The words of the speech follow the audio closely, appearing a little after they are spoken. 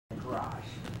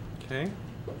Okay.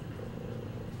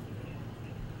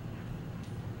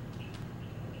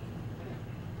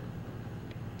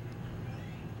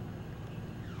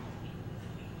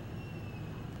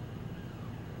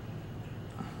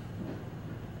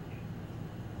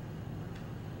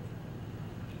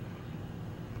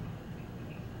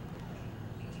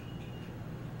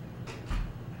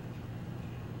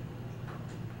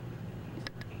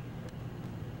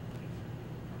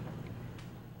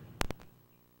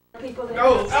 People there.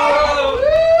 Go!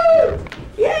 Oh!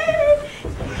 Yay!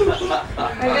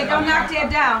 Hey, don't knock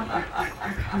Dad down.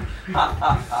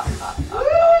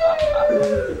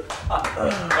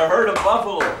 I heard a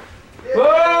buffalo.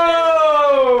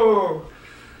 Whoa!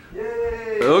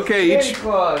 Yay! Okay,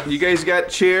 you guys got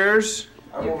chairs?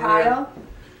 Your pile.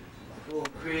 Oh,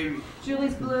 baby.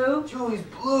 Julie's blue. Julie's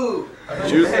blue.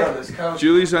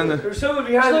 Julie's on the. There's someone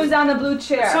behind Julie's on the blue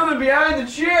chair. There's someone behind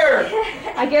the chair.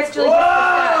 I guess Julie's.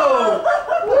 Whoa!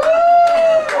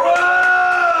 Whoa!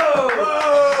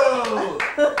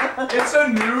 It's a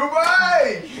new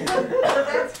bike.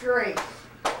 That's great.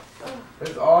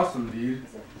 That's awesome, dude.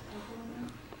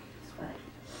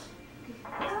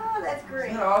 Oh, that's great.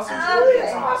 Isn't that awesome, Okay. Julie?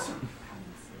 That's awesome.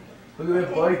 Look at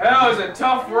that bike. That was a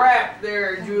tough rap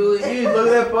there, Julie. Dude, look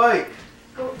at that bike.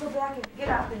 Go back and get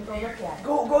up and go look at it.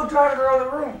 Go drive it around the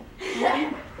room.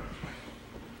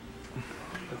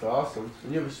 That's awesome.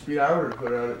 And you have a speedometer to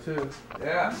put on it too.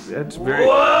 Yeah. That's very.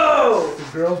 Whoa! It's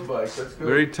a girl's bike. That's good.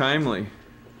 Very timely.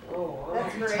 Oh,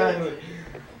 That's great. timely. Is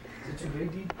it too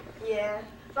big, dude? Yeah.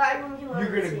 But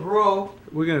You're gonna grow.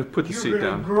 We're gonna put the seat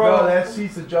down. No, that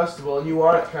seat's adjustable, and you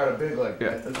want it kind of big like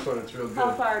that. That's when it's real good.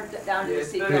 How far down to the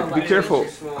seat? Hey, be careful.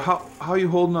 How are you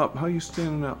holding up? How are you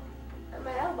standing up? At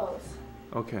my elbows.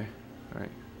 Okay. All right.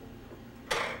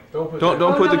 Don't put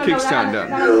Don't put the kickstand down.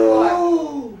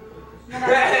 No! No.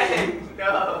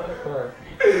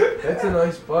 That's a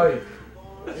nice bike.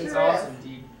 It's awesome,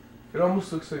 dude. It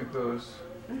almost looks like those.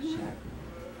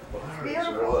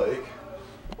 Beautiful. Like.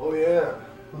 Oh yeah.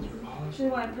 Should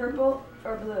we want purple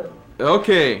or blue?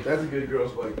 Okay. That's a good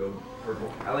girl's bike though.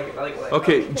 Purple. I like it.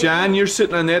 Okay, John, you're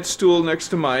sitting on that stool next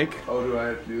to Mike. Oh, do I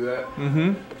have to do that?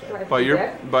 Mm-hmm. By your.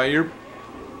 I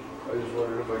just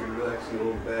wondered if I could relax a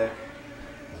little back.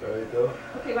 Sorry, though.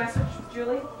 Okay, want to switch with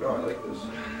Julie? No, I like this.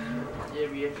 Yeah,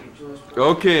 we have to get Julie's.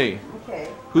 Okay. Okay.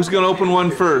 Who's gonna open one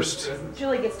first?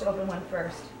 Julie gets to open one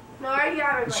first. No, I already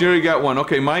got it. She already got one.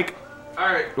 Okay, Mike. All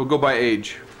right. We'll go by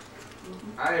age.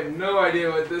 I have no idea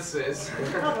what this is.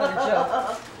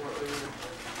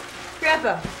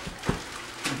 Grandpa.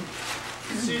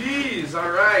 CDs.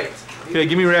 All right. Okay,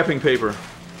 give me wrapping paper.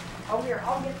 Oh, here,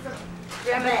 I'll get some.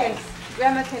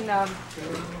 Grandma can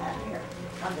here.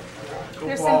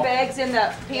 There's some bags in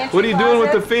the pantry. What are you doing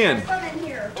with the closet. fan? Some in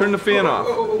here. Turn the fan off.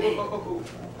 Oh,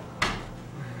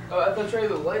 I thought you had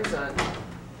the lights on.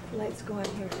 Lights go in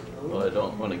here. Well, I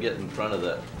don't want to get in front of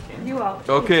that. You won't.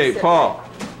 Okay, Paul.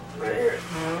 Right here.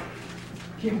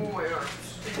 Keep moving my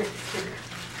arms.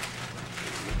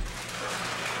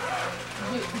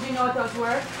 Do you know what those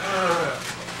were?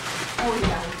 Oh,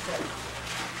 yeah.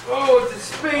 Oh, it's a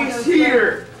space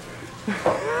heater.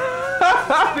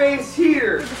 Space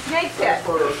heater. For the snake pit.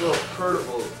 For a little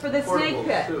portable. For the snake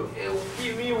pit. Too. It will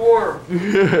keep me warm.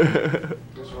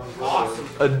 Awesome.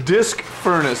 A disc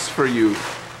furnace for you.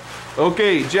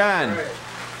 Okay, John. All right.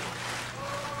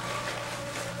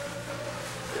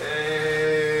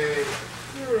 Hey.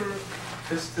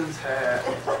 Pistons hat.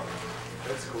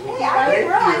 That's cool. Hey, I didn't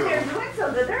realize they were doing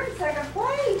so good. They're in second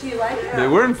place. Do you like it? They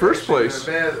were in first place.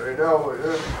 Bad right now, but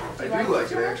I do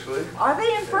like it actually. Are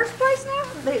they in first place now?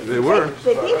 They were.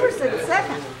 They came for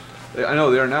second. I know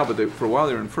they are now, but for a while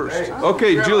they were in first. Hey.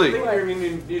 Okay, Grandma, Julie. I think we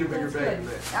need a bigger bag than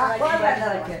that. I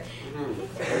like it.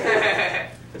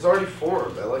 It's already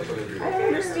formed. I like what it is. I don't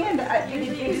understand. You need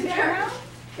to use it now?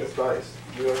 It's nice.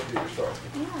 You don't have to do it yourself.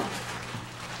 Yeah.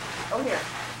 Oh, here.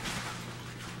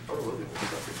 Oh, look at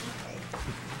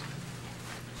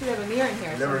Should have a mirror in here.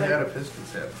 this. Never had a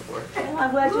Pistons hat before. Oh,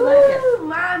 I'm glad you like it.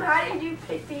 Mom, how did you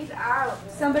pick these out?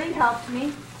 Somebody helped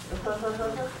me. I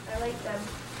like them.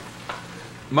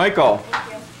 Michael. Thank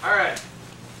you. All right.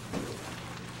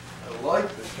 I like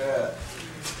the hat.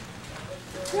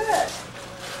 Good.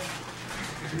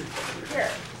 Here.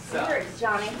 Scissors,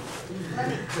 Johnny. I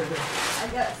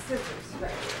got scissors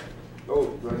right here. Oh,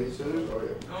 do I need scissors? Oh,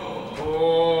 yeah.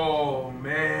 Oh,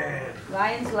 man.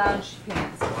 Lions Lounge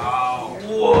pants. Wow.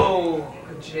 Whoa.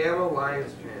 Pajama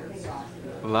Lions pants.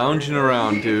 Lounging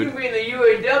around, You dude. can be in the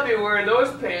UAW wearing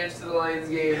those pants to the Lions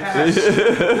game.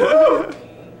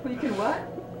 You can what?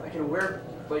 I can wear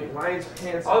like Lions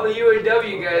pants. All the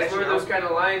UAW guys wear those kind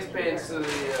of Lions pants to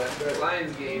the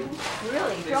Lions game.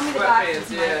 Really? They Throw me the boxes, sweatpants,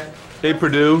 Mike. yeah. Hey,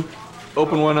 Purdue,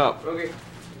 open one up. Okay.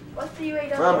 What's the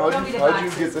UAW? Mom, Throw me the how'd you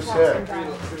boxes. get this Toss hat? them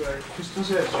down. These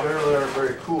hats generally aren't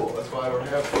very cool. That's why I don't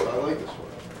have one. I like this one.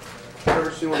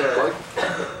 Never seen one that I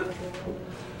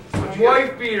like.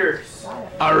 Wife beaters.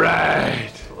 All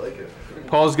right. I like it.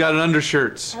 Paul's got an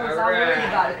undershirts. I was all worried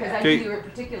about it because I Okay. knew you were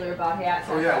particular about hats.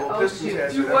 Oh yeah, well, Pistons shoot.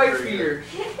 hats are Two not wife very good.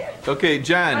 beaters. Okay, Oh,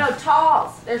 John. no,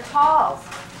 talls. They're talls.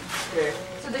 Okay.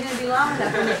 So they're going to be long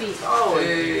enough for the feet. Oh,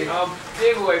 Hey,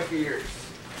 big wife beaters.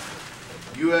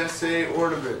 USA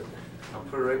ornament. I'll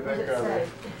put it right What back does it on there.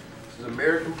 say? This is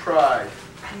American pride.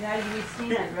 United we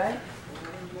stand, right?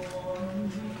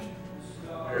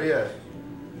 Oh yeah.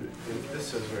 This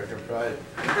says American pride.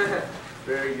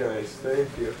 Very nice. Thank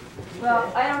you.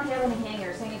 Well, I don't have any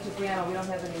hangers. Hang it to Grandma. We don't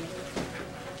have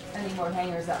any more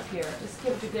hangers up here. Just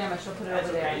give it to Grandma. She'll put it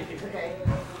over there. Okay.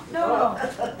 No.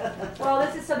 Well,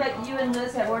 this is so that you and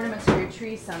Liz have ornaments for your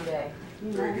tree someday.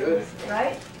 Very good.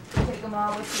 Right? Take them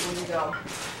all with you when you go.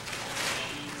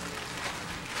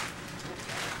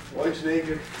 Wife's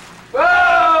naked.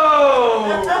 Whoa!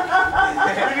 Did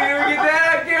you ever get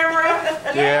that on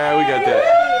camera? Yeah, we got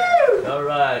that. All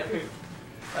right.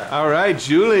 All right,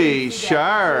 Julie,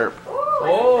 sharp.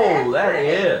 Oh, that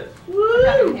is.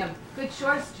 Woo! Him. Good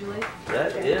shorts, Julie.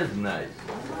 That is nice.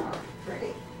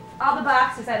 Pretty. All the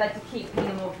boxes I like to keep,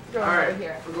 and we'll throw them Alright, over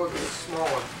here. we'll go with the small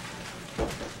one.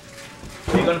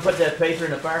 Are you gonna put that paper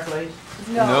in the fireplace?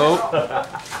 No. Nope.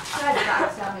 Try the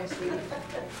box down there, sweetie.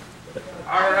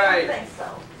 I Alright. don't think so.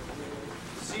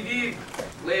 CD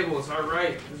labels,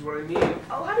 alright, is what I need.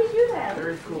 Oh, how do you do that?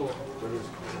 Very cool.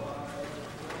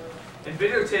 And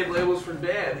videotape labels for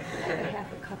Dad.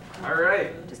 Half a cup.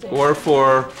 Alright. Just a Or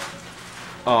for,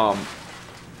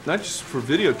 not just for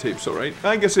videotapes, all right?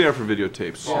 I guess they are for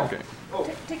videotapes. Yeah. Okay. Oh,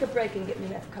 Take a break and get me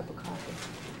that cup of coffee.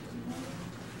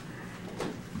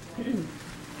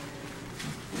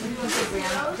 What do you want to say,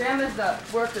 Grandma? Grandma's the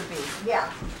worker bee.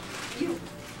 Yeah, you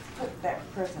put that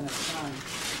person in front.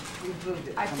 You moved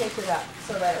it. I from- taped it up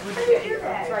so that it wouldn't How do you get do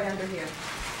that? it's right under here.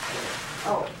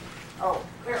 Oh,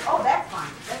 here, oh, that's fine,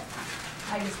 that's fine.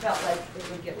 I just felt like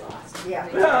it would get lost. Yeah.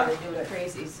 They started doing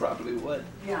crazies. Probably would.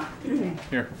 Yeah.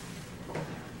 Here.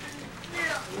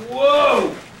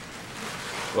 whoa!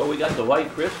 Well, we got the white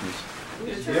Christmas.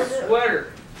 It's your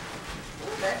sweater.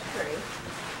 Oh, that's pretty.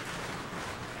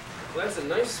 Well, that's a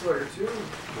nice sweater too.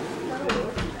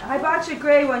 I bought you a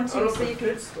gray one I too, don't know so if you it can.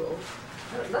 fits though.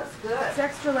 It looks good. It's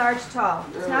extra large tall.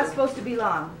 It's not supposed to be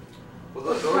long, Well,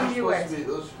 Which those one are do you supposed wear? to be.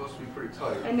 Those are supposed to be pretty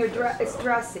tight. and it's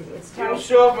dressy. It's You don't tight.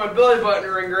 show off my belly button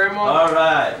ring, Grandma. All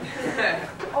right.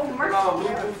 Oh, mercy. Oh,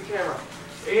 move the camera.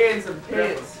 And some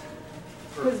pants.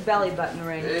 His belly button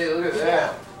ring. Hey, look at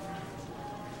that.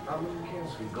 I'm moving the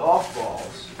camera. Some golf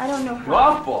balls. I don't know how.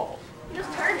 Golf balls. You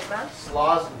just turned it, man.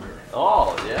 Slosner.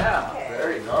 Oh, yeah.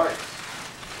 Very nice.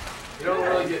 You don't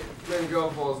really get many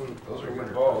golf balls in Those are good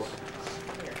winter. balls.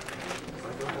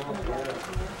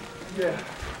 Yeah.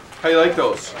 How you like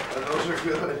those? And those are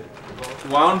good.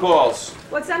 Wound balls.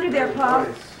 What's under there, Paul?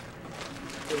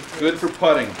 Nice. Good for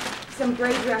putting. Some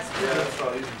gray dress Yeah, boots. that's what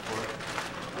I'm using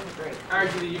for. Great.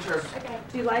 Alright, Judy, you turn. Okay.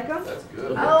 Do you like them? That's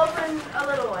good. I'll open a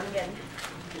little one again.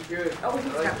 Good. Oh,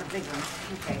 he's got the big ones.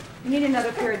 Okay. You need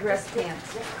another pair of dress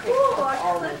pants. Ooh, I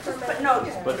All can of flip them. for But a no,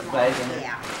 minute. just Put put them the all. bag in it. Yeah.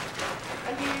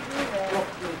 How do you do that?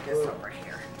 We'll move this over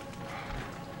here.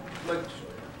 Look.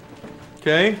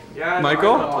 Okay? Yeah, I know,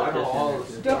 Michael? I know all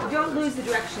this. Don't lose the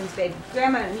directions, babe.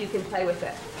 Grandma and you can play with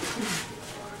it.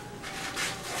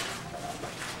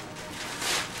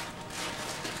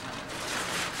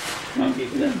 I'll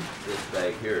keep this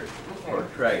bag here for Okay.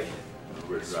 trash.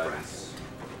 We're driving.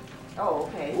 Oh,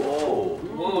 okay. Whoa.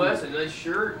 Whoa, that's a nice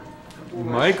shirt.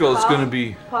 Michael's gonna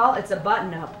be. Paul, it's a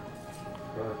button up.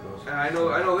 I like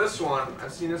those. I know this one.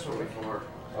 I've seen this one before.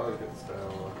 I like that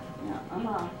style.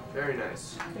 Yeah, Very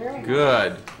nice. very nice.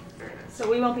 Good. Very nice. So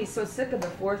we won't be so sick of the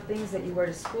 4 things that you wear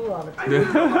to school all the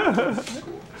time.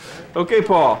 Okay,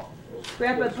 Paul.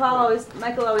 Grandpa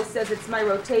Michael always says it's my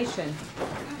rotation.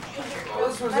 Oh,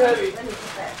 this was heavy. Let me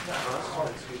put that. Oh,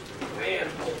 excuse me. Man.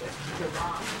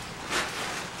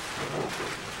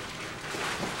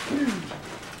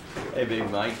 Hey, Big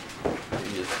Mike.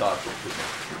 You just talk to me.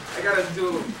 I gotta do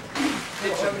a little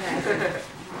pitch.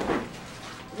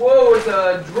 Whoa, it's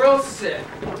a drill set.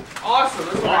 Awesome,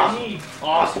 that's what I need.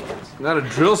 Awesome. Not a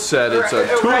drill set, it's a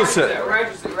tool ratchet set.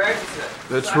 Ratchet set.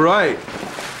 That's right.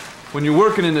 When you're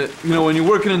working in the, when you're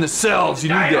working in the cells, you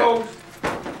need that. Dinos.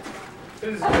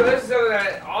 This is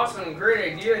that awesome,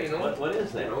 great idea, you know. What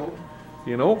is that? You know.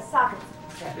 You know? Sockets.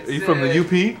 that. Are you from the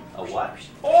UP? A what?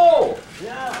 Oh!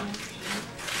 Yeah.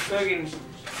 Fucking,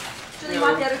 Do you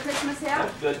want the other Christmas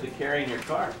hat? That's good to carry in your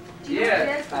car. Do you know what it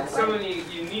yeah, is, by the it's way? someone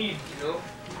you need, you know.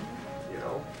 You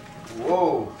know.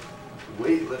 Whoa.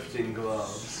 Weightlifting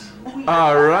gloves.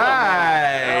 All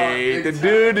right, the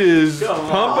dude is Come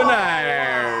pumping on.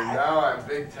 iron. Now I'm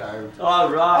big time.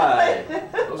 All right.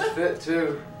 Those fit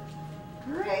too.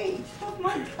 Great. Oh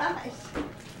my gosh.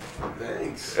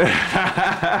 Thanks.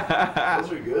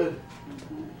 Those are good.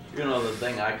 You know the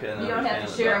thing I couldn't You don't have to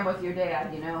understand share them about, with your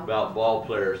dad, you know. about ball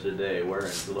players today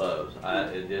wearing gloves.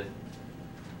 It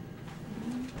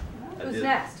Who's just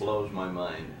next? blows my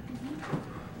mind.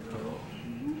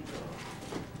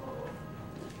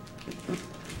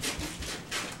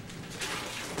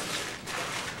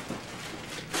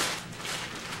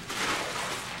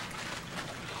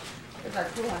 Is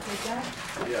that cool? Want to take that?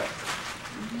 Yeah.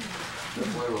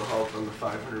 Definitely will help on the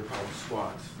 500-pound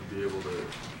squats to be able to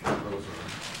put those on.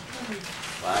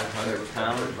 500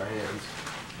 pounds. My hands.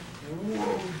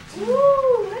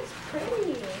 Ooh, that's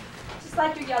pretty. Just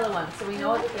like your yellow one, so we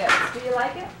know it fits. Do you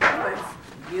like it?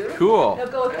 Cool.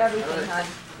 It'll go with everything, hon.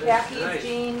 That's Khakis, nice.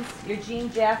 jeans, your jean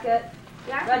jacket.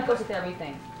 Yeah, Red goes with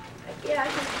everything. yeah, I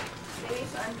can maybe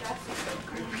sunglasses.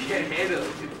 You can't handle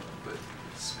it, dude. But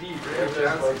speed, Yeah, right?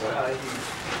 just like the high heat.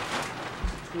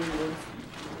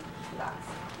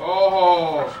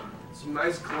 Oh, some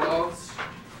nice gloves.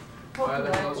 Hope you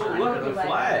like those it. are I Oh, look hope at you the like it.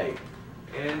 flag.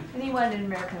 And And he wanted an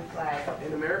American flag.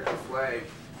 an American flag.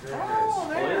 Very Oh, nice.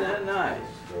 Oh, isn't that nice?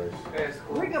 That's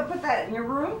cool. We're gonna put that in your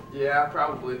room? Yeah,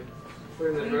 probably. Put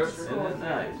it in the dresser. Isn't that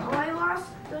nice? Oh, I lost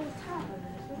the top of it.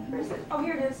 Where is it? Oh,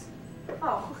 here it is.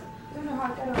 Oh, I don't know how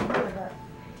I got it over here,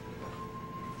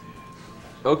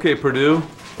 but. Okay, Purdue.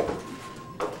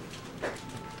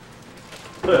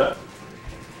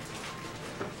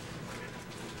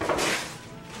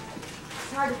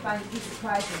 It's hard to find these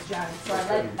surprises, John. So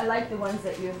I like the ones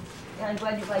that you. And I'm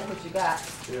glad you like what you got.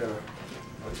 Yeah.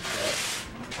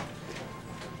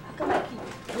 How come I keep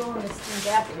rolling this thing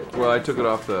back? Well, I took it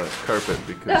off the carpet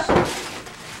because Here,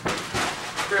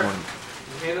 one, you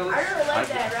handle I this? really like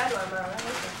that red one, bro. I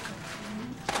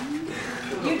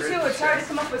like You too. It's hard to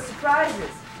come up with surprises.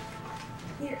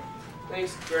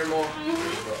 Thanks, Grandma.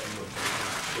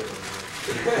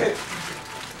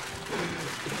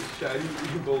 Shiny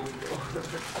bowling ball.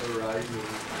 Horizon.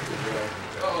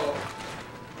 Uh-oh.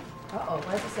 Uh-oh.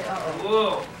 Why does it say uh-oh?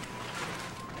 Whoa.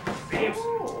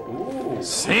 Samson.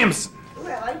 Samson. Ooh, I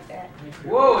like that.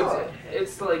 Whoa,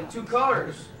 it's like two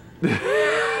colors.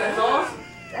 That's awesome.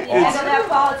 I know that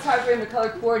Paul, it's hard for him to color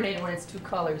coordinate when it's two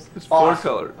colors. It's four Awesome.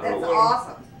 color. That's Oh.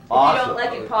 awesome. If you Awesome. don't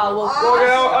like it, Paul, we'll.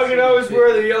 Well, I can always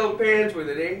wear the yellow pants with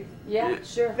it, eh? Yeah,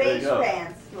 sure. There you Beige go.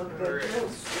 pants look good Alright, too.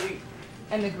 sweet.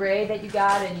 And the gray that you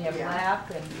got, and you have Yeah. black,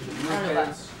 and Blue none of us.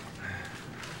 pants.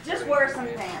 Just wear some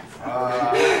pants.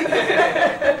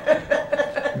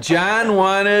 John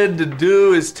wanted to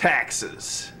do his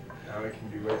taxes. Now I can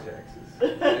do my taxes. I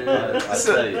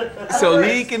tell you. So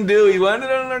he wanted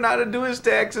to learn how to do his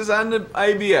taxes on the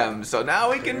IBM. So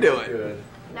now he can do it. Good. it.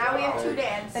 Now we have two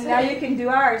dads. And now you can do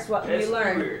ours, what That's you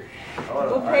learn. weird.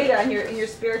 We'll pay you in your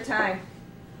spare time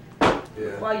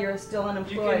Yeah. while you're still You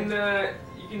unemployed. can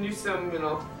do some,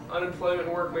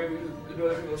 unemployment work, maybe do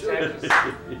other people's taxes.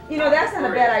 You know, that's not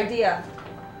a bad idea.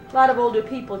 A lot of older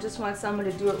people just want someone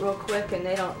to do it real quick, and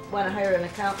they don't want to hire an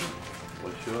accountant.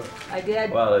 Well, sure. My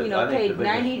dad, Well, I think paid the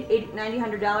biggest-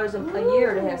 $90 a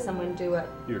year to have someone do it.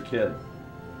 You're kidding.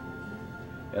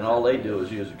 And all they do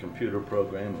is use a computer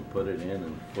program and put it in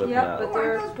and flip it Yep, out. but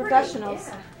they're professionals.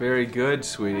 Yeah. Very good,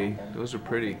 sweetie. Those are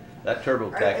pretty. That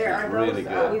TurboTax Are is really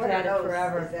those, good. We've what had are it those?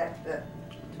 forever. Is that the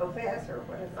topaz or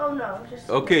what is it? Oh no, just.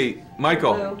 Okay,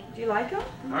 Michael. Blue. Do you like them?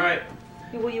 Alright.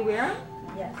 Will you wear them?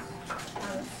 Yes.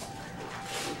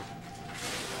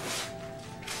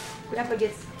 Grandpa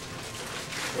gets.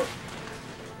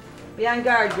 Be on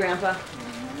guard, Grandpa.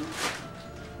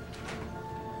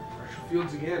 Marshall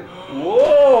Fields again.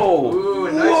 Whoa! Ooh,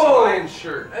 a nice Whoa! Lions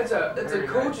shirt. That's a Very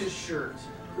coach's shirt.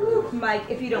 Mike,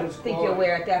 if you don't That's think quality. you'll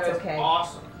wear it, that's okay.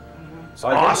 Awesome.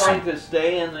 Are Awesome. they going to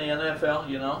stay in the NFL,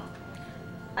 you know?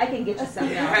 I can get you some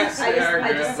now. Yes, I they are,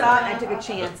 just saw it and I took a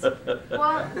chance.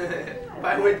 Well,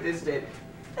 I went this day.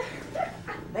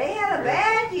 They had a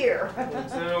bad year.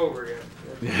 It's not over yet.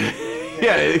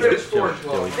 Yeah. Finished 4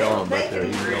 Joey, tell them about their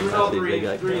email Result message they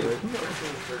got 3 covered.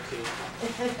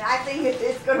 13. I think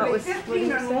it's gonna What be was- what did 15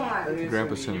 you or say? more.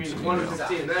 Grandpa sent him some 1 email.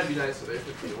 15. That'd be nice if they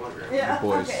 15 grand. Yeah,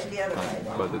 boys okay, the other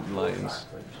way. by the Lions.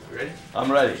 You ready?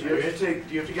 I'm ready. Do you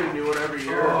have to get a new one every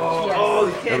year? Yes. Oh,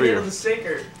 you can't Every year. handle the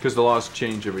sinker. Because the laws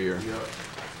change every year. Yeah.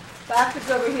 Box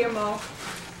is over here, Mo.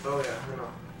 Oh yeah, I know.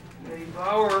 Any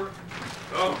power.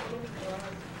 Oh.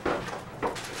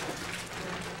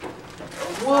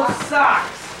 Wool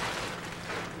socks.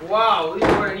 Wow, these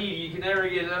are what I need. You can never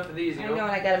get enough of these, you I know. know,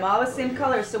 and I got them all the same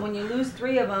color, so when you lose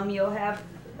 3 of them, you'll have.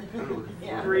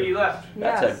 Yeah. 3 left.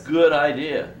 That's Yes. a good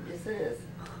idea. Yes, it is.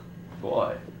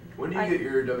 Boy. When do you get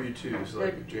your W-2s?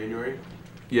 Like January?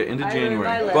 Yeah, into I learned January.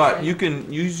 my But lesson. you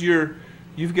can use your,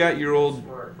 you've got your old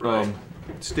Right.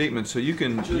 statement, so you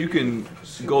can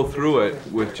go through it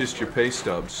with just your pay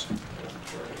stubs,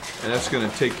 and that's going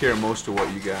to take care of most of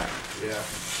what you got. Yeah.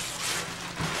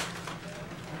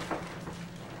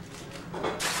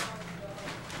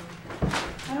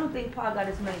 I don't think Paul got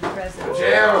as many presents.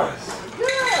 Pajamas.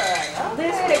 Good.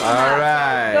 Liz picked them All out.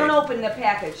 right. Don't open the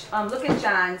package. Look at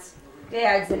John's,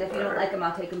 Dad's, and if you don't like them,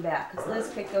 I'll take them back. Because Liz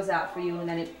picked those out for you, and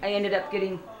then I ended up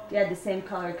getting Dad the same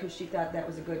color because she thought that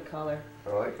was a good color. I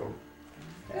like them.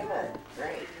 Good.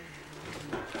 Great.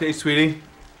 Okay, sweetie.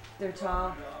 They're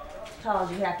tall.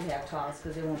 Talls, you have to have talls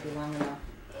because they won't be long enough.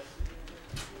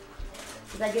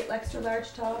 Did I get extra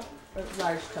large tall or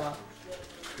large tall?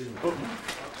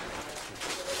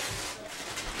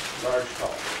 Large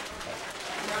tall.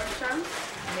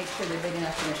 Make sure they're big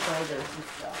enough in the shoulders and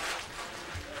stuff.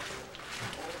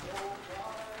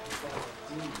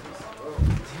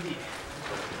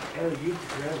 Oh, you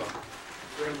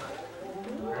grandma.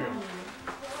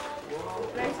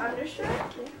 Nice undershirt.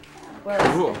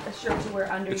 Well, Ooh. it's a shirt to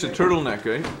wear under It's a your... turtleneck,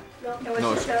 eh? No,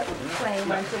 No, it's just a plain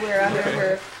one to wear under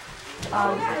her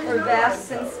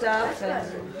vests and stuff.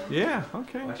 And Yeah,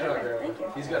 okay. Watch out,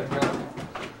 grandma. He's got a gun.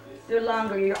 they're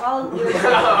longer. All your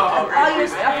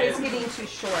stuff is getting too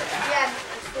short. Yeah.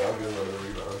 I'll get another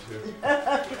rebound too.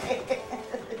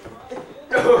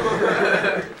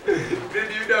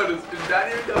 Didn't you notice? Did not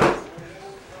even notice.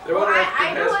 They're Well, one of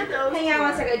I the know best what people. those. Hang on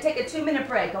one second. Take a 2-minute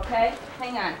break, okay?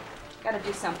 Hang on. Gotta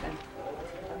do something.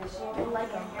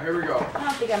 Here we go. I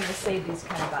don't think I'm gonna save these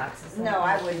kind of boxes. No,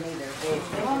 I wouldn't either.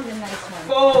 They won't be nice ones.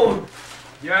 Phone.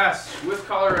 Yes, with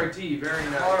caller ID. Very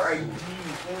nice. Caller ID.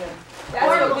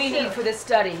 That's what we need for this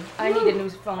study. I need a new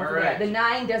phone for Alright. that. The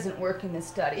 9 doesn't work in this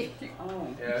study. Oh.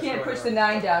 Yeah, You that's can't really push the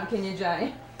nice. 9 down, can you,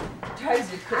 Johnny?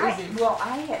 Drives you crazy.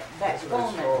 I had that That's a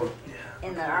phone nice phone.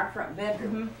 in our front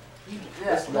bedroom.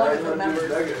 That's One of the 900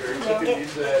 numbers megahertz. You can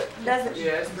use that. doesn't.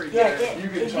 Yeah, it's pretty Yeah, good. You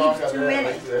can it talk needs on 2 that like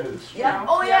minutes. the end of the street. Yeah.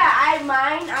 Oh yeah,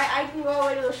 I can go all the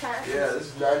way to the shack. Yeah,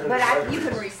 this is 900 But megahertz. you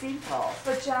can receive calls.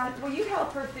 But John, will you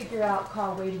help her figure out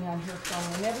call waiting on her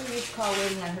phone? Whenever you use call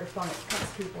waiting on her phone, it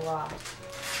cuts people off.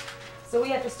 So we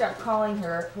have to start calling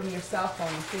her from your cell phone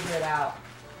and figure it out.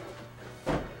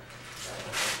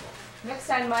 Next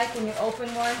time, Mike, when you open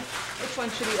one, which one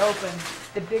should he open?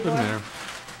 The big Doesn't one? matter.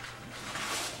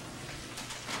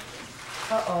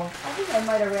 Uh-oh. I think I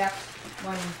might have wrapped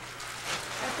one.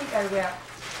 I think I wrapped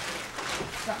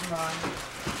something wrong.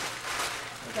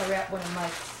 I think I wrapped one of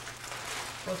Mike's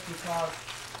supposed to be called.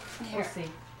 We'll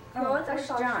see. Oh, it's Where's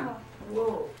actually John?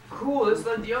 Whoa, cool. It's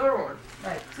like the other one.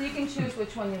 Right. So you can choose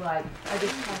which one you like. I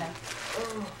just kind of...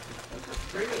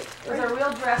 Pretty. Those are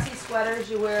real dressy sweaters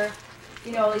you wear,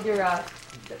 you know, either a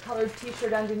colored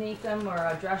t-shirt underneath them or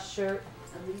a dress shirt.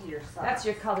 That's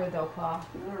your color though, Paul.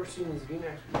 I've never seen these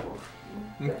V-necks before.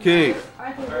 Okay.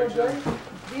 Aren't they real good?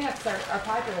 V-necks are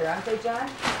popular, aren't they, John?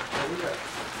 Yeah.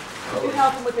 Could you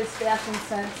help him with his fashion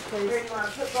sense, Here, please? you want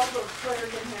to put both those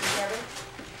sweaters in here together?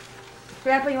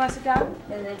 Grandpa, you want to sit down?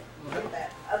 And then get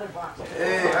that other box.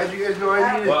 Hey, how'd you guys know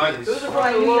I needed Those these? are Oh,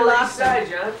 from the you Lower lost East Side,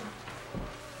 John.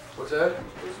 What's that?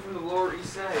 Those are from the Lower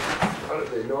East Side. How did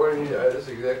they know I needed? That's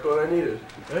exactly what I needed.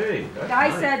 Hey, The that's guy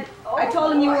nice. said, I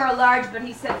told him you were a large, but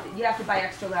he said that you have to buy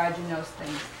extra large in those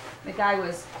things. The guy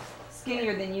was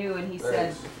skinnier than you, and he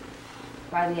said, Thanks.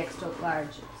 buy the extra large.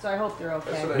 So I hope they're That's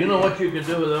okay. what I You know what you could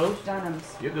do with those?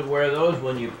 Dunhams. You could wear those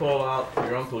when you pull out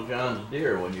your Uncle John's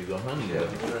deer when you go hunting Yeah,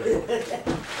 with him. that's right.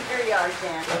 Here you are,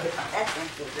 Dan. That's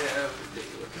empty. Yeah, that was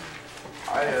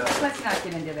ridiculous. Let's not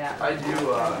get into that. I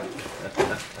do,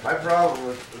 my problem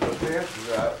with the pants is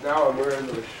that now I'm wearing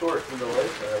those shorts in the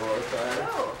wintertime all the time.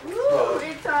 Oh, Oh. ooh,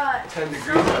 it's 10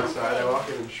 degrees outside, I walk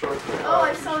in shorts and a Oh,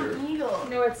 I saw t-shirt. an eagle. You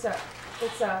know, it's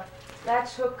a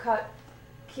latch hook cut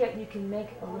kit. You can make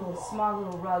a small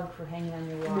little rug for hanging on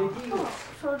your wall. Oh,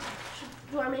 so do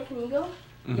you want to make an eagle?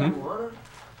 Mm-hmm. You wanna?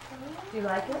 Do you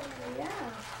like it? Yeah.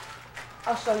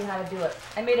 I'll show you how to do it.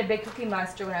 I made a big cookie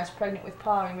monster when I was pregnant with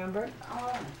Paul, remember?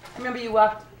 Oh, I remember you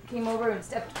came over and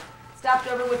stopped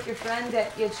over with your friend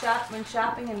that you had went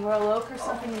shopping in Royal Oak or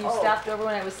something, and you Oh. stopped over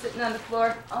when I was sitting on the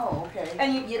floor, oh, okay.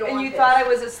 and don't you want thought this. I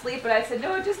was asleep, and I said,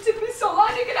 no, it just took me so long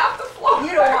to get off the floor.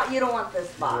 You don't want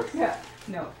this box. Yeah,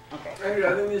 no. Okay. Andrew,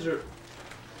 I think these are,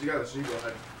 you got the seagull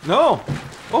head. No.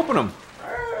 Open them.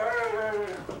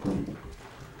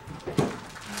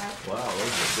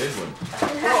 Big one.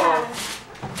 Whoa.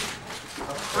 A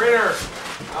printer.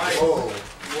 Nice. Whoa.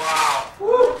 Wow.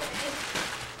 Woo.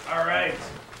 All right.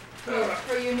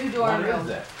 For your new dorm room.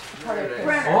 that? Color Very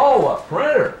printer. Oh, a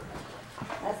printer.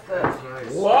 That's good.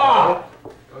 Nice. Wow.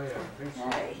 Oh yeah. Thanks.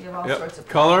 Hey. You have all Yep. sorts of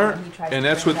Color, colors, he tries and to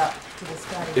that's bring what- it up to the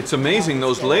study. It's amazing.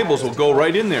 Those labels will go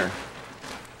right in there.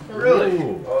 Really?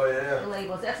 Ooh. Oh, The yeah.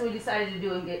 labels. That's what we decided to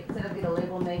do and get instead of get a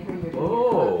label maker, you're gonna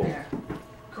Oh. get a printer.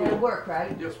 That'll work,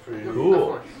 right? That's pretty Yep, good.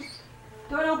 Cool. definitely.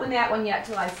 Don't open that one yet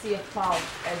till I see if Paul,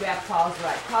 wrap Paul's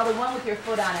right. Paul, the one with your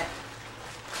foot on it.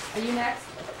 Are you next?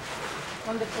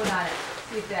 One with the foot on it.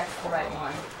 See if that's the right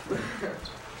one.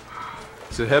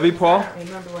 Is it heavy, Paul?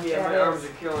 Remember what Yeah, my that arms is.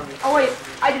 are killing me. Oh wait,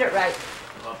 I did it right.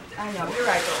 I know, you're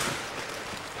right.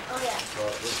 Oh yeah. Well,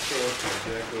 let's show us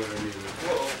exactly what I needed.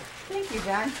 Whoa. Thank you,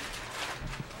 John.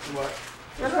 What?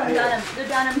 They're from Dunham. They're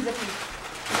Dunham zippy.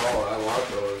 Oh, I want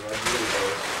those. I need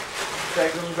those. In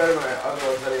fact, those are better than my other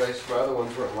ones anyway, so my other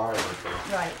ones weren't lined.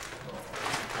 Right.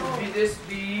 Could this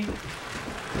be the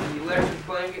electric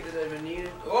blanket that I've been needing?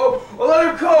 Oh, a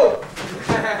leather coat!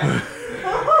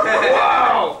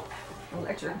 Wow!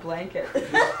 Electric blanket. You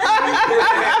can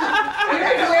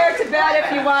wear it to bed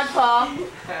if you want, Paul.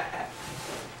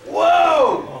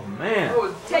 Whoa! Oh man.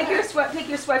 Oh, Take your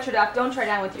sweatshirt off. Don't try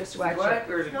down with your sweatshirt. black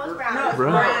or is it No, it's gr- brown. No, it's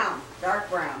Brown. brown. Dark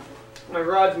brown. My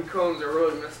rods and cones are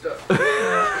really messed up.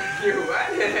 You what?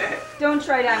 Don't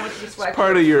try down with your sweatshirt.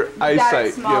 Part of your We got it eyesight.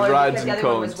 You smaller have rods because and the other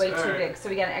one was cones. way too Alright. big, so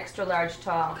we got an extra large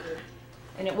tall,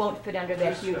 and it won't fit under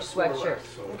that huge sweatshirt.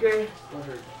 Okay.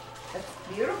 That's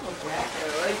beautiful, Jack. I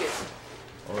like it.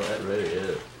 Oh, that really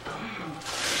is.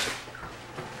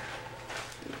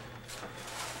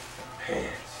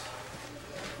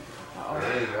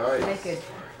 Very nice. Naked.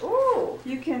 Ooh,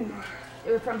 you can.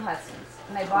 They were from Hudson's,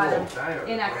 and I bought them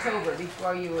in October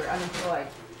before you were unemployed.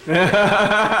 But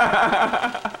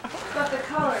the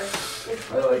color is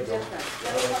I really like them. different. You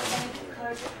ever have any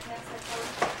colors that match that color?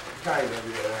 Kind of,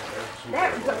 yeah.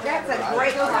 That's a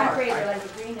great Those are color. great. They're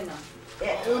like green in them.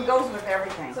 It goes with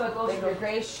everything. So it goes They with your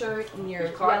gray shirt and your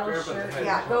You caught yellow me up in the shirt. head.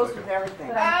 Yeah, it goes with everything.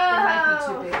 But they might be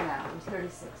too big now. I'm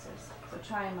 36ers, so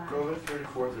try them Go on. with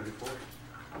 34, 34.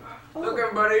 Look,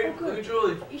 everybody. Look at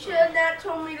Julie. You should have not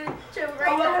told me to write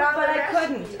Oh, that on but the I recipe.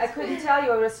 couldn't. I couldn't tell you.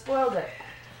 I would have spoiled it.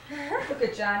 Look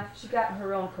at John. She got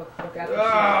her own cookbook out.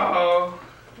 Oh.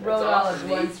 She wrote That's all of awesome,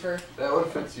 the ones Nate. for. That one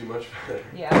fits you much better.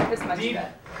 Yeah, it's much Deep.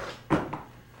 better.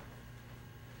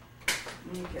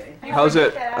 Okay. How's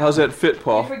that fit, You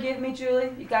Paul? forgive me,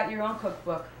 Julie? You got your own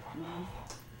cookbook.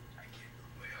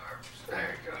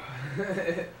 There you go.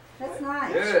 That's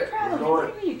nice. Yeah. Proud of me. What do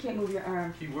you mean you can't move your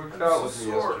arm? He worked I'm out so with me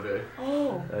sore. yesterday.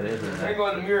 Oh. That is a I nice. go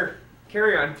in the mirror.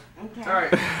 Carry on. Okay. All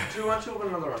right. Do you want to open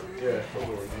another one? Yeah, don't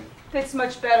worry. Fits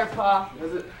much better, Paul.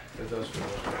 Does it? It does feel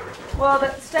much better. Well,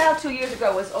 the style 2 years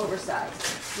ago was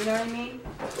oversized. You know what I mean?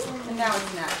 And now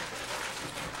it's not.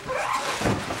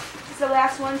 Is this the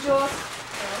last one, Jules?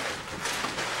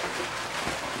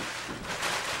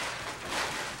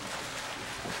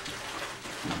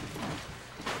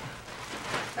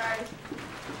 Sorry.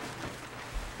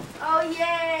 Oh,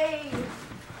 yay!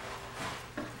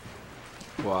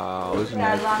 Wow, isn't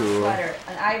Got a that long cool? sweater,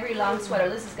 an ivory long sweater.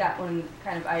 Liz has got one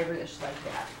kind of ivoryish like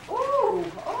that. Ooh,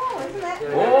 oh, isn't that?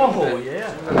 Oh,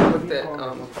 yeah. I'm gonna put that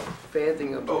fan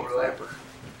thing up on the clapper.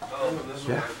 Oh, this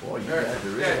Yeah, boy, you guys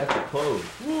really have to close.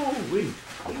 Woo-wee.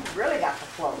 You really got the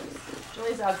clothes.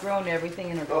 Julie's outgrown everything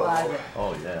in her closet.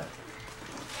 Oh, yeah.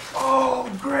 Oh,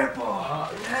 Grandpa!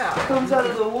 Yeah. Comes out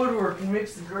of the woodwork and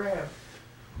makes the grab.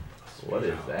 What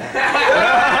is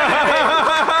that?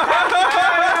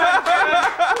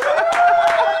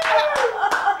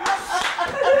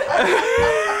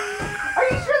 Are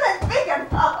you sure that's big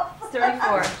enough? It's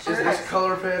 34. Is Sure this is.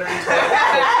 color pattern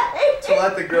to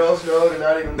let the girls know they're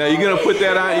not even. Now you're gonna put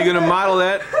that on. You're gonna model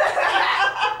that.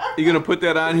 You're gonna put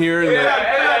that on here. And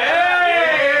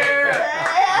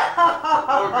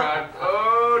Oh, God.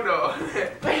 Oh, no.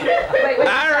 Wait. All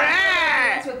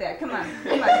right. What's with that? Come on. Do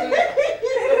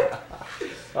it.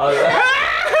 Oh, that-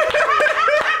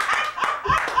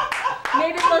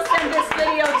 Maybe we'll send this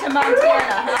video to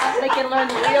Montana, huh? They can learn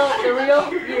the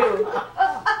real you.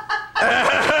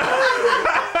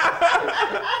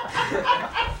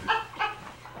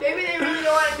 Maybe they really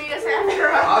don't want to meet us after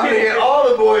all. I'm gonna get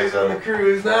all the boys on the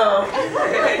cruise now.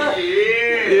 Yeah.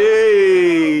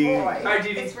 Yay! Boy. Hi,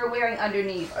 Dee Dee. It's for wearing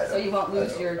underneath, so you won't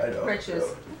lose your britches.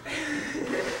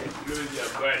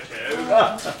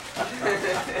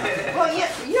 Well,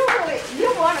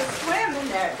 you want to swim in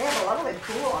there. They have a lovely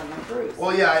pool on the cruise.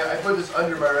 Well, yeah, I put this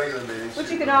under my regular bathing suit.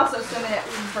 But you can also swim in it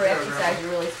for exercise.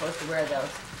 You're really supposed to wear those.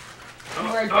 You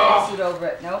wear a dry suit over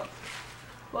it. Nope.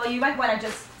 Well, you might want to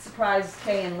just surprise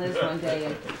Kay and Liz one day.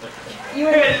 And you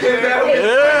how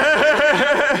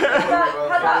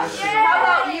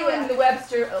about you and the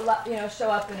Webster, show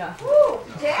up in a... Ooh,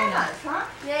 Jana's, huh?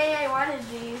 Yay, I wanted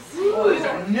these. Oh, these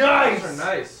are nice. Those are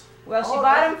nice. Well, she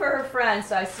bought them for her friend,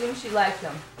 so I assume she liked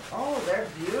them. Oh, they're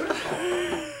beautiful.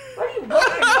 What are you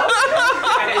looking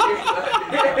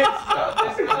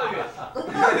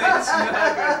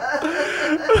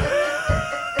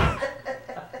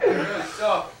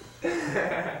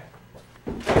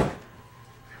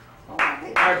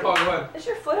Alright, Paul, go ahead. Is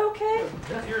your foot okay?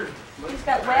 That's yours. He's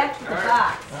got whacked with the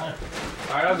box.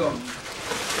 Alright, I'll go.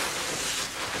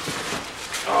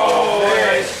 Oh,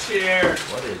 nice chair.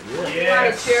 What is this? He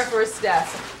wanted a chair for his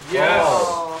desk. Yes.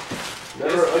 Oh,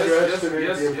 Never underestimate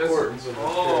yes, the yes. importance of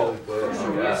Oh, the chair like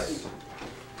that. yes.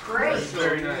 great.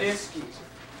 Very nice.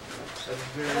 That's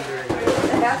very, very nice.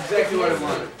 That's Exactly what I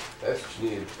wanted. That's what you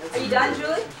need. Are you done,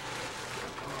 Julie?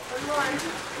 One more.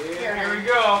 Here we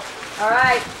go. All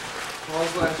right.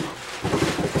 Paul's last.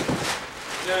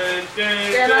 Dun,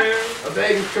 dun, Grandma? dun. A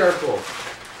bag of charcoal.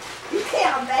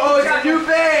 Yeah, man. Oh, it's a new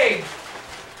bag.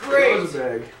 Great. It was a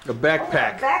bag. A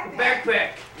backpack.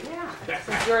 Backpack. Yeah.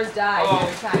 Since yours died Oh,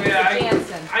 every time. yeah, It's a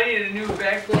Jansen. I need a new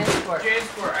backpack. Jansport.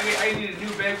 Jansport. I need a new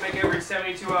backpack every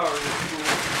 72 hours.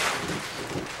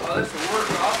 Oh, this will work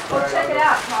off. Go check it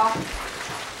out, Paul.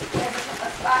 We have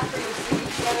a spot for you to see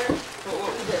each other.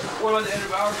 What about the end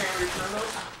of our can we return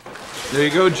those? There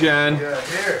you go, Jen. Yeah,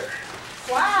 here.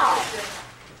 Wow.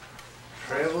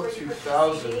 Travel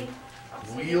 2000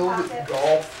 wheeled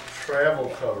golf travel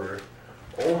cover.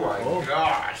 Oh my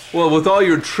gosh. Well, with all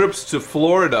your trips to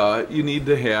Florida, you need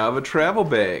to have a travel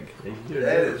bag.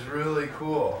 That is really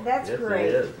cool. That's Yes, it great.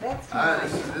 is. That's This,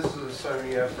 nice. this is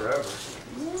something you have forever.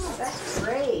 Yeah, that's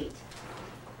great.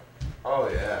 Oh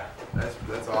yeah, that's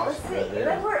Let's awesome. see.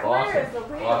 That is Where is the awesome.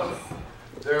 wheels? Awesome.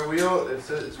 Their wheel, it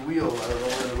says it's wheels. I don't know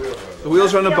where the wheels are. The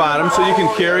wheels are on the bottom, so you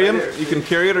can carry them. You can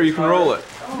carry it or you can roll it.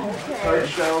 Oh, okay. Tight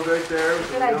shells right there. with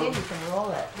the Good idea. wheel. You can roll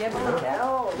it. You ever Oh, look at it?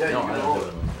 no. Yeah, you No, can I roll don't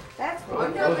it. do it. That's Well,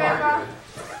 wonderful. those are Grandma.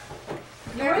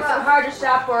 good. You weren't so hard to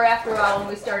shop for after all when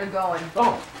we started going.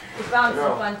 Oh, We found some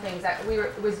No. fun things. We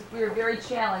were very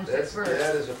challenged at that first.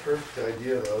 is a perfect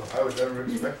idea though. I would never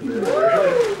expect that.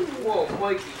 Whoa,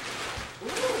 Mikey.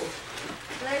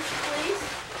 Nice, please.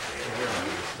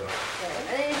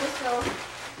 I need to show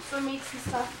some meats and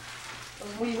stuff.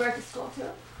 Will you wear it to school too?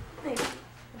 Maybe.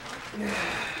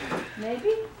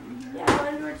 Maybe? Yeah, I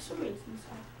want to wear some meats and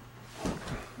stuff.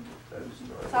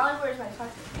 Sally wears my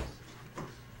socks.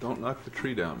 Don't knock the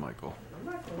tree down, Michael.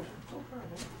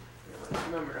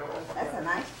 Remember that one. That's a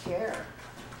nice chair.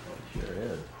 Sure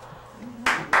is.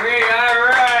 Okay,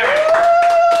 alright.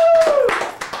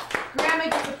 Grandma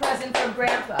gets a present from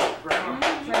Grandpa.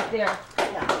 It's right there.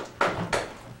 Yeah.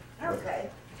 Okay.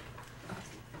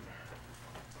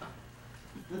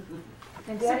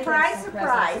 And Daddy Surprise, has some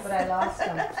surprise. presents, but I lost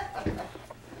them.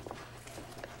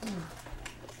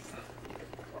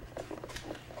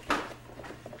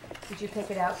 Did you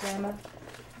pick it out, Grandma?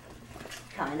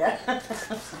 Kinda.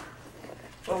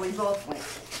 Well, we both went.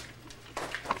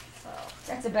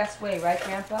 That's the best way, right,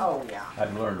 Grandpa? Oh, yeah.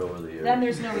 I've learned over the years. Then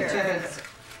there's no returns.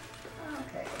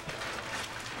 Okay.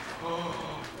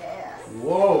 Yes.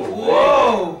 Whoa!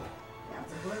 Whoa!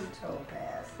 That's a blue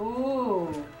topaz.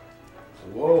 Ooh.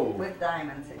 Whoa! With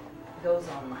diamonds. It goes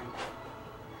on mine.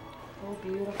 Oh,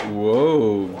 beautiful.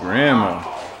 Whoa, Grandma.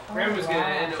 Grandma's wow. gonna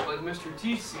end up like Mr.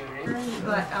 T soon, eh?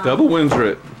 But, Double Windsor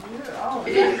it.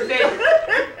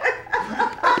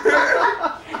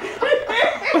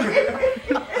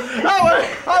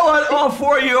 Oh, I want all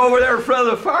four of you over there in front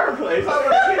of the fireplace.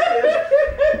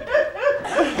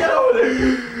 Get over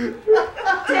there.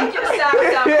 take your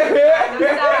socks off. The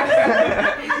socks.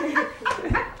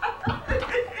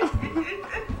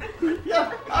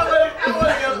 Yeah, I want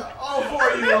to get all four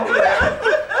of you over there.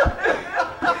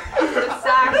 The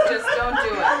socks just don't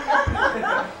do it.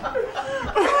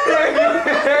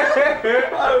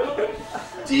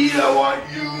 Dean, I want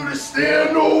you to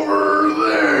stand over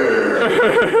there.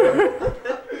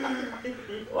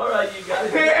 All right, you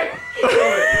guys.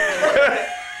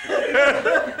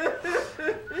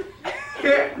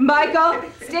 Michael,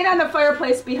 stand on the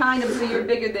fireplace behind him so you're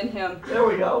bigger than him. There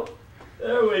we go.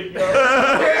 There we go.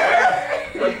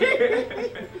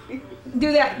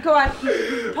 Do that. Go on.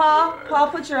 Paul,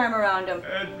 put your arm around him.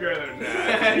 I'd rather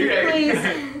not.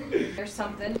 Please. There's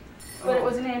something. But it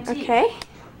was an antique. Okay.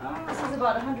 This is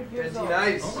about 100 years old.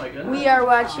 Nice. Oh my goodness. We are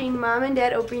watching Mom and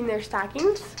Dad opening their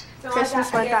stockings. So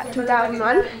Christmas I one, asked that my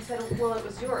mother 2001. And said, well, it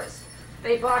was yours.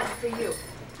 They bought it for you.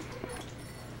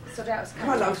 So that was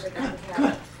kind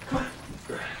of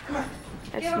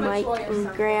That's Give 'em a Mike toy or and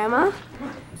something. Grandma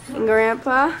and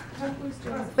Grandpa. Who's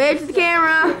doing it? Wave to the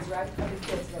camera. Kids, right? Other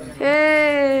kids later.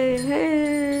 Hey,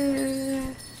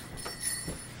 hey.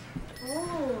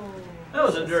 Oh. That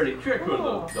was a dirty trick with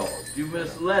those dogs. You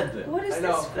misled them. What is I this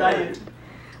know. for? I- It's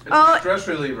Oh. a stress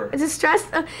reliever. It's a stress.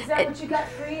 Is that what you got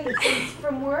free? It's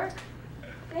from work?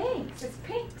 Thanks. It's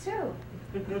pink too.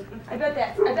 I bet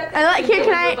that. I like- here,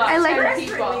 can I- about I like- 10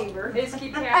 people. They just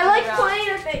keep passing I like it out.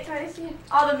 playing with it. Can I see it?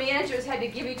 All the managers had to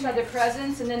give each other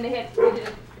presents, and then they did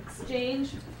an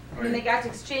exchange. And then they got to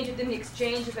exchange within the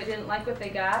exchange if I didn't like what they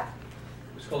got.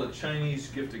 It's called a Chinese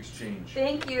gift exchange.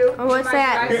 Thank you. Oh, what's My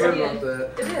that? dry I heard skin. about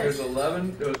that. It There is. was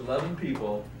 11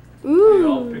 people. We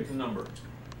all Ooh. picked a number.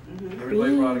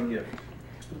 Everybody brought a gift.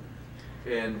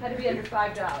 And Had to be under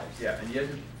 $5. yeah,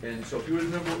 and so if you were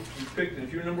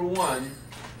if you were number 1,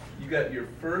 you got your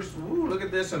first. Ooh, look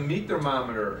at this, a meat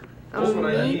thermometer. That's what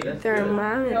I need. No,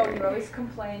 Thermometer. you always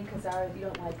complain because you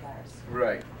don't like ours.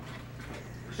 Right.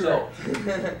 So,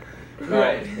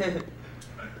 right.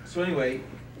 So anyway,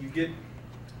 you get,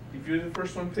 if you're the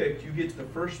first one picked, you get the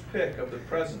first pick of the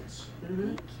presents.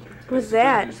 What's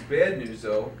that? Good news. Bad news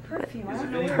though, Perfume. I is don't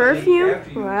if know anybody where. Perfume?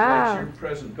 after you Wow. likes your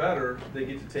present better, they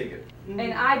get to take it.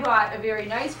 And I bought a very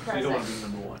nice So you don't want present to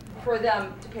be number 1. for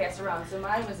them to pass around. So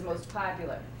mine was the most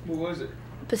popular. What was it? It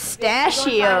was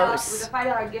Pistachios. a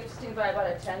 $5 gift stick, but I bought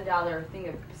a $10 thing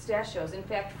of pistachios. In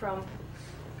fact, from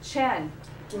Chen,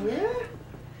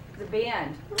 the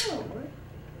band.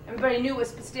 Everybody knew it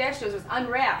was pistachios. It was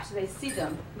unwrapped, so they see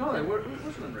them. No, it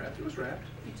wasn't unwrapped. It was wrapped.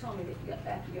 You told me that you got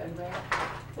after you unwrapped.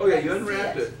 Oh yeah, They you see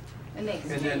unwrapped it, And they and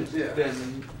then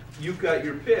exchange. you got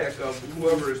your pick of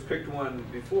whoever has picked one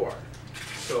before.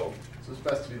 So So it's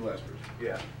best to be the last person.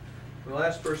 yeah, the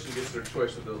last person gets their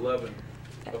choice of the 11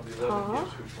 Aw. gifts,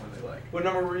 which one they like. What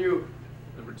number were you?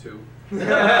 Number 2. So You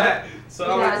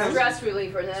how got a many stress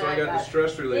reliever, and then So I got the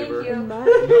stress reliever. Thank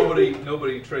you.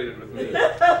 Nobody traded with me.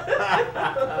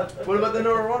 What about the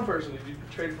number 1 person? Did you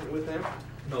trade with him?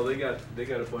 No, they got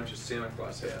a bunch of Santa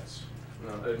Claus hats.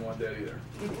 No, I didn't want that either.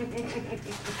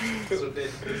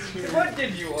 What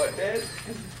did you want, Dad?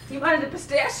 You wanted the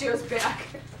pistachios back,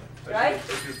 right? I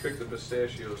should pick the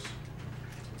pistachios.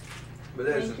 But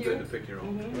that isn't Thank good you. to pick your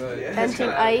own. Yeah, And some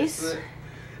ice.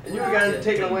 And you got it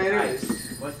taken away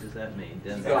anyways. What does that mean?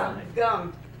 Gum.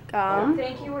 Gum. Gum.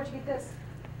 Thank you. Where'd you get this?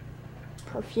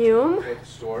 Perfume. At the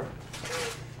store.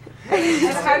 I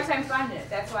have a hard time finding it.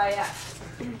 That's why I asked.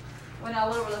 Went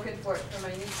all over looking for it for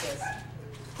my nieces.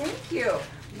 Thank you.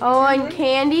 Oh, and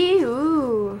candy.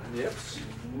 Ooh. Yep.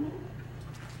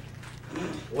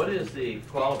 What is the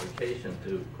qualification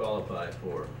to qualify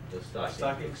for the stocking?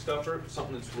 Stocking stuffer,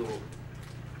 something that's a little.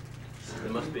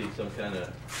 There must be some kind of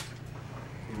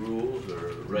rules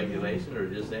or regulation or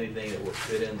just anything that will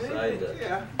fit inside the...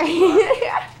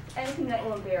 Yeah. Anything that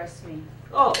will embarrass me.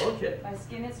 Oh, okay. My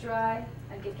skin is dry.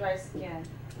 I get dry skin.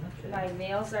 Okay. My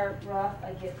nails are rough.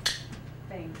 I get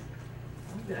things.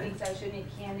 Okay. Things I shouldn't eat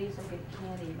candy, so I get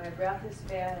candy. My breath is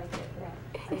bad. I get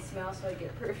that. I smell, so I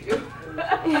get perfume.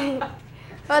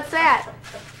 What's that?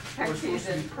 We're I'm supposed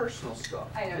to be teasing. personal stuff.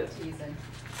 I know, teasing.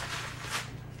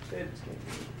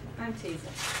 I'm teasing.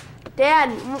 Dad,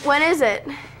 when is it?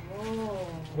 Oh.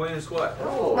 When is what?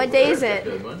 Oh, What day is there's a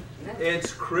it? good one.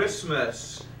 It's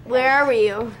Christmas. Where are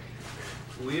you?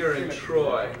 We are in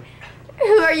Troy.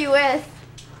 Who are you with?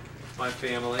 My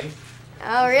family.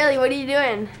 Oh, really? What are you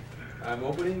doing? I'm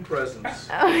opening presents.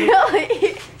 Oh,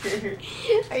 really?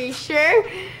 Are you sure? No,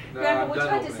 Grandpa, I'm would you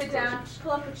done like to opening sit down? presents.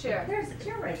 Pull up a chair. There's a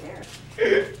chair right there.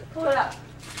 Pull it up.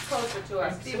 Closer to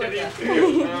us. Be with us.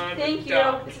 Thank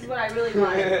you. This is what I really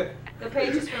wanted. The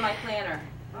pages for my planner.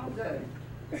 Oh, good.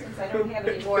 Since I don't have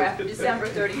any more after December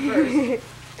 31st.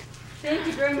 Thank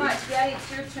you very much. Daddy,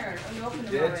 it's your turn. Oh, you opened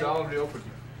them Yeah, it's already. already open.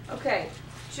 Okay.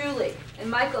 Julie and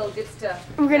Michael gets to.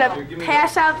 We're Here, gonna give me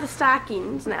pass out the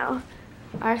stockings now.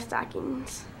 Our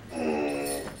stockings.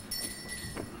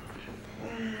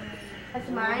 That's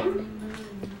mine.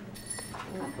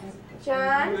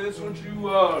 John? That's what you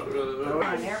want.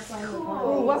 On airplane.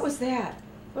 Oh, what was that?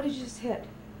 What did you just hit?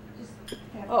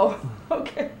 Oh,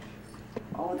 okay.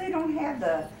 Oh, they don't have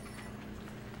the,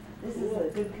 this is a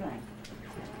good kind.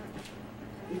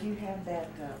 If you have that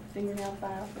fingernail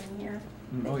file thing here,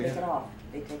 they Oh, take yeah. it off.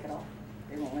 They take it off.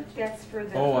 They won't let you. That's for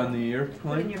the. Oh, on the Put in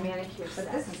airplane? your manicure But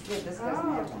set. this is good. This doesn't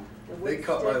have one. The They wood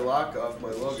cut my stick. lock off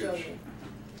my Show luggage. you.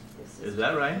 This Is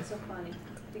that right? It's so funny.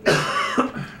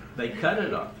 Because They cut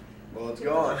it off. Well, it's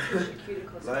gone. your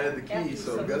cuticles And I had the after key, you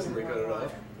so I'm soak guessing them they in cut it warm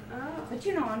off. water. But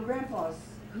you know, on Grandpa's,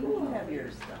 you have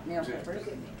your stuff, nail Yeah. clippers. Look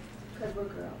at me. Because we're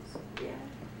girls.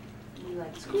 Yeah. We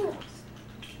like schools.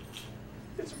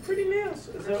 It's a pretty nails.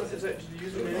 Is that did you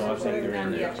use the Oh, I nails? think they're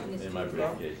in there, Yeah. in my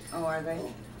briefcase. Oh, are they?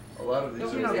 A lot of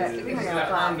these You know are. that It's fingernail that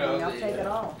file Honda, thing, I'll the, take it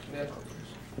all. Yeah.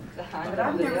 The But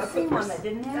I've never seen one that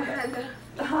didn't have it.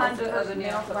 The Honda of the nail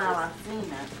nail file clippers. I've seen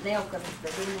that, nail clippers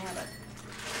that didn't have it.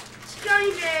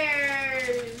 Gummy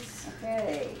bears.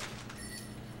 Okay.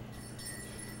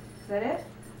 Is that it?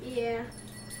 Yeah.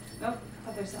 Nope,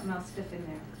 oh, there's something else stiff in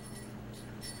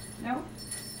there. No?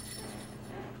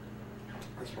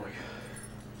 That's Mike.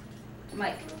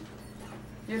 Mike,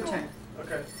 your turn.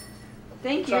 Okay.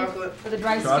 Thank you Chocolate. for the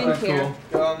dry Chocolate, skincare.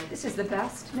 Gum. This is the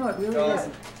best. No, it really Gum.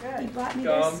 isn't. He Good. bought me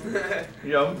Gum. this.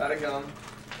 Yum. Not a gum.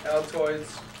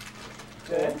 Altoids.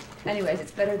 Good. Anyways,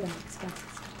 it's better than expensive.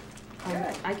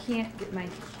 Good. I can't get my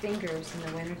fingers in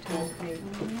the wintertime free,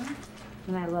 Mhm.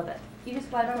 and I love it. You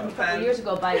just bought it from me a Pen. couple years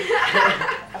ago by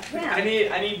A pen.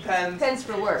 I need pens. Pens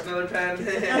for Work. Another pen.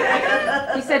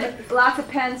 You said lots of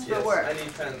pens for Yes, work. I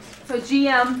need pens. So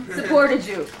GM supported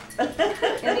you in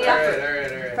the effort.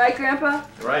 Alright. Right, Grandpa?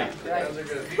 Right. Yeah, those are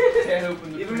good. Can't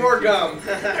open the Even fridge. more gum.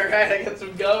 Alright, I got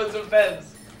some gum and some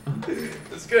pens.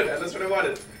 That's good. That's what I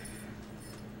wanted.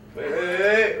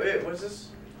 Wait. What's this?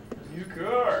 New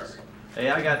cars. Hey,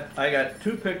 I got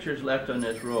 2 pictures left on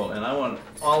this roll, and I want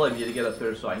all of you to get up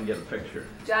there so I can get a picture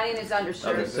Johnny in his of the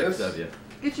undershirt. 6 of you.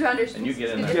 Get your undershirt. And you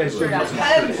get in Get there your too. shirt on.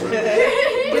 Pens.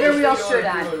 Get a real shirt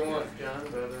I on. really want, John,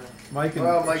 but, Mike and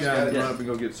Well, Mike's John got run it. up and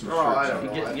go get some Oh, I shirts. don't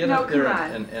know. Get No, up there come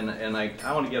on. and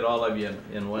I want to get all of you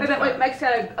in one Wait, spot. Mike's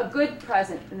got a good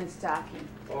present in his stocking.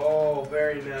 Oh,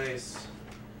 very nice.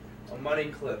 A money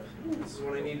clip. This is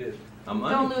what I needed. A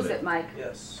money Don't lose clip. it, Mike,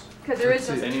 Yes. because there is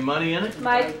Let's no, Any money in it?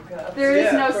 Mike, there is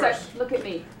Yeah, no of such, course. look at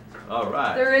me. All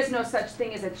right. There is no such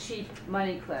thing as a cheap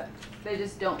money clip. They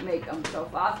just don't make them so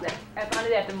often. I found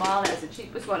it at the mall, and it's the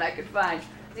cheapest one I could find.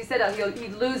 He said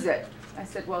he'd lose it. I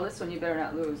said, well, this one you better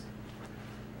not lose.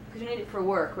 Because you need it for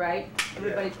work, right?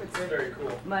 Everybody Yeah, puts it's their very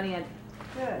cool. money in.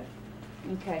 Good.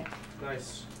 Okay.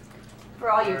 Nice.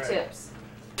 For all your Alright. tips.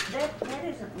 That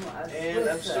isn't a And Swiss,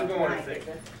 I'm still going, I knife, think. is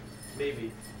it?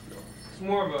 Maybe. It's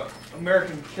more of a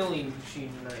American killing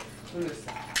machine knife. Look at this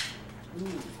thing. Ooh.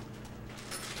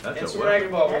 And That's a some weapon.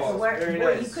 Dragon Ball That's a balls. weapon. Very Boy,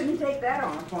 you nice. couldn't take that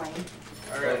on a plane.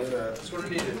 Alright, that's what I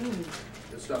needed.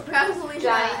 Good stuff. Probably Johnny.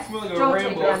 not. It's more like a Don't take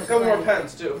rainbow. it on A the couple more plane.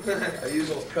 pens too. I use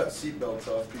those cut seatbelts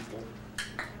off people.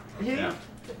 Yeah.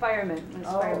 The fireman, it's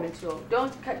Oh. fireman tool.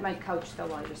 Don't cut my couch though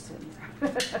while you're sitting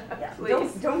there. Yeah.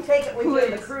 Please. Don't take it with you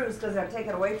on the Please. cruise because they'll take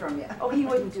it away from you. Oh, he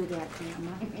wouldn't do that,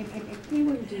 Grandma. He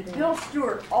wouldn't do that. Bill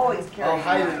Stewart always carried I'll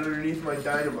hide it mine. underneath my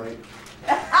dynamite.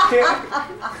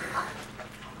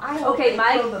 I hope Okay, they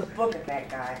Mike. throw the book at that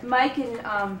guy. Mike and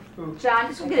John,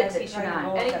 just go get a t-shirt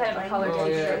on. Any kind of a colored Oh,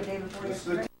 yeah. t-shirt. This is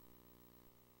the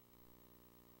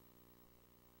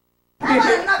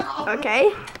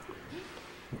Okay.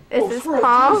 This is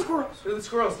Paul. Look at the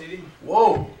squirrels, Dee.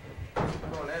 Whoa! Come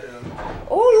on, edit them.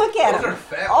 Oh, look at Those them. are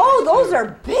fat. Oh, those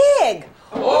are big.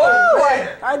 Oh, Boy,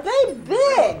 man. are they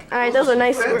big? Alright, those are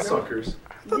nice Fat squirrels. suckers.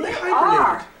 They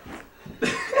are.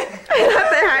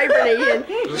 They're hibernated.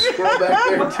 There's a squirrel back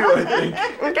there too, I think.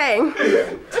 Okay.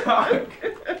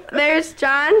 There's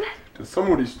John. Did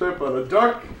somebody step on a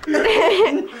duck?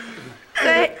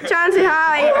 John, say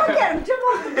hi. Look at him, jump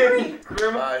off the tree.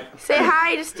 Hi. Say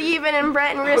hi to Steven and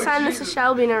Brett and Rissa, and this is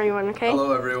Shelby and everyone, okay?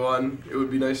 Hello, everyone. It would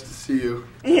be nice to see you.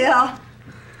 Yeah.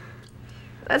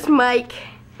 That's Mike.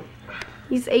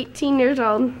 He's 18 years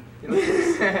old.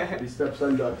 He steps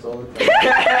on ducks all the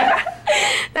time.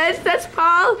 That's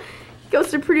Paul. He goes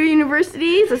to Purdue University.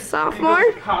 He's a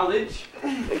sophomore. College.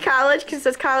 College, because it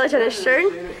says college on his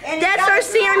shirt. And That's our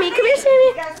Sammy. Come here,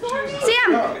 Sammy.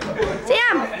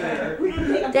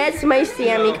 Sam. That's my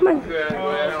Sammy. Come on.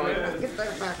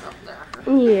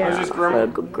 Yeah.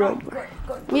 Good girl.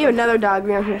 We have another dog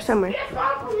around here somewhere.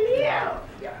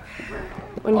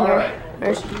 One here.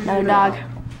 There's another dog.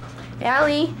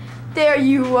 Allie, there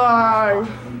you are.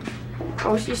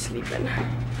 Oh, she's sleeping.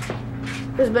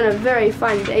 It's been a very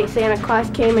fun day. Santa Claus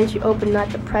came and she opened up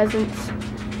the presents.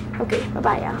 Okay,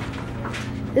 bye-bye, Al.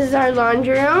 This is our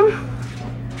laundry room.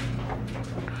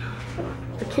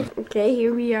 Okay,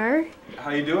 here we are.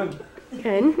 How you doing?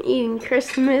 Good. Eating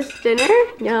Christmas dinner.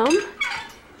 Yum.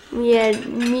 We had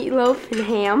meatloaf and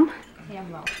ham.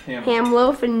 Ham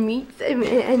loaf and meat. And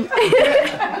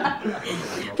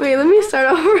wait, let me start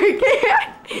over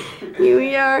again. Here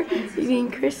we are eating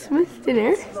Christmas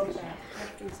dinner.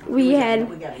 We had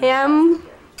ham,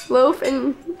 loaf,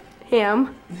 and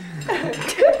ham.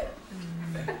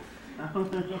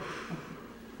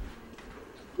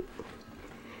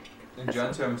 And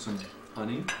John's having some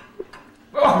honey.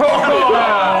 Oh,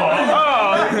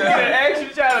 look at the action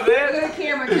shot of that. Look at the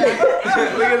camera, John.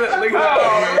 Look at that. Look at that.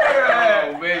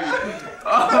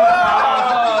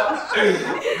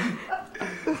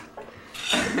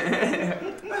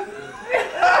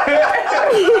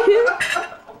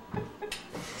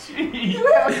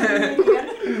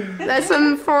 that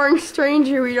some foreign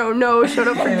stranger we don't know showed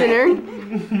up for dinner.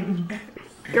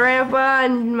 Grandpa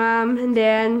and Mom and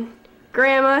Dad.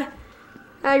 Grandma.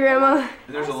 Hi, Grandma.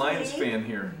 And there's a Lions fan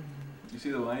here. You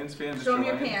see the Lions fan? Show Mr. me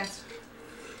your Lion? pants.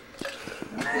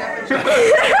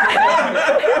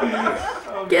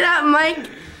 Get up, Mike.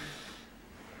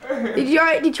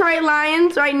 Detroit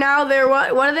Lions right now, they're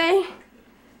what are they?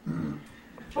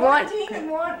 14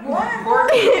 and 1.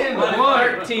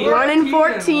 1 and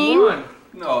 14.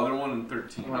 No, they're 1 and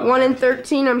 13. 1 and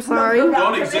 13, I'm sorry.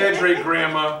 Don't exaggerate,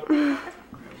 Grandma.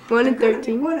 1 and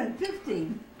 13. 1 and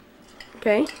 15.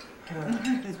 Okay.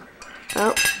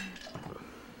 Oh.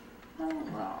 Oh,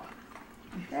 wow.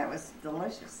 That was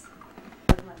delicious.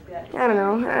 I don't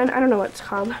know. I don't know what it's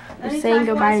called. We're Anytime saying you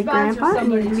goodbye to wanna sponsor Grandpa and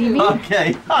somebody, he's too. leaving. Okay.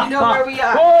 You know where we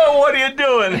are. Whoa, what are you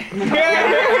doing?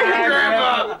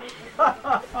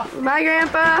 Bye,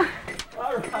 Grandpa.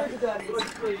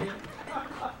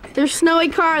 There's snowy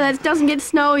car that doesn't get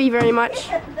snowy very much.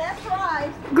 That's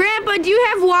right. Grandpa, do you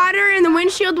have water in the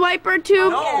windshield wiper too?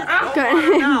 Good.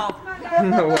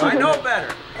 I know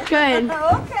better. Good.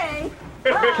 Okay.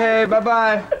 Okay,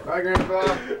 bye-bye. Bye,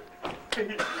 Grandpa.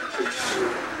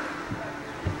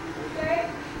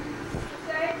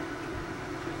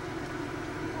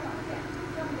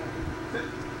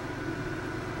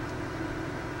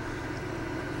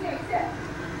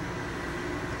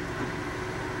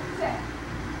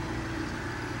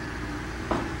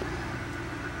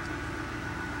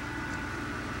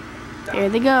 Here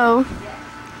they go.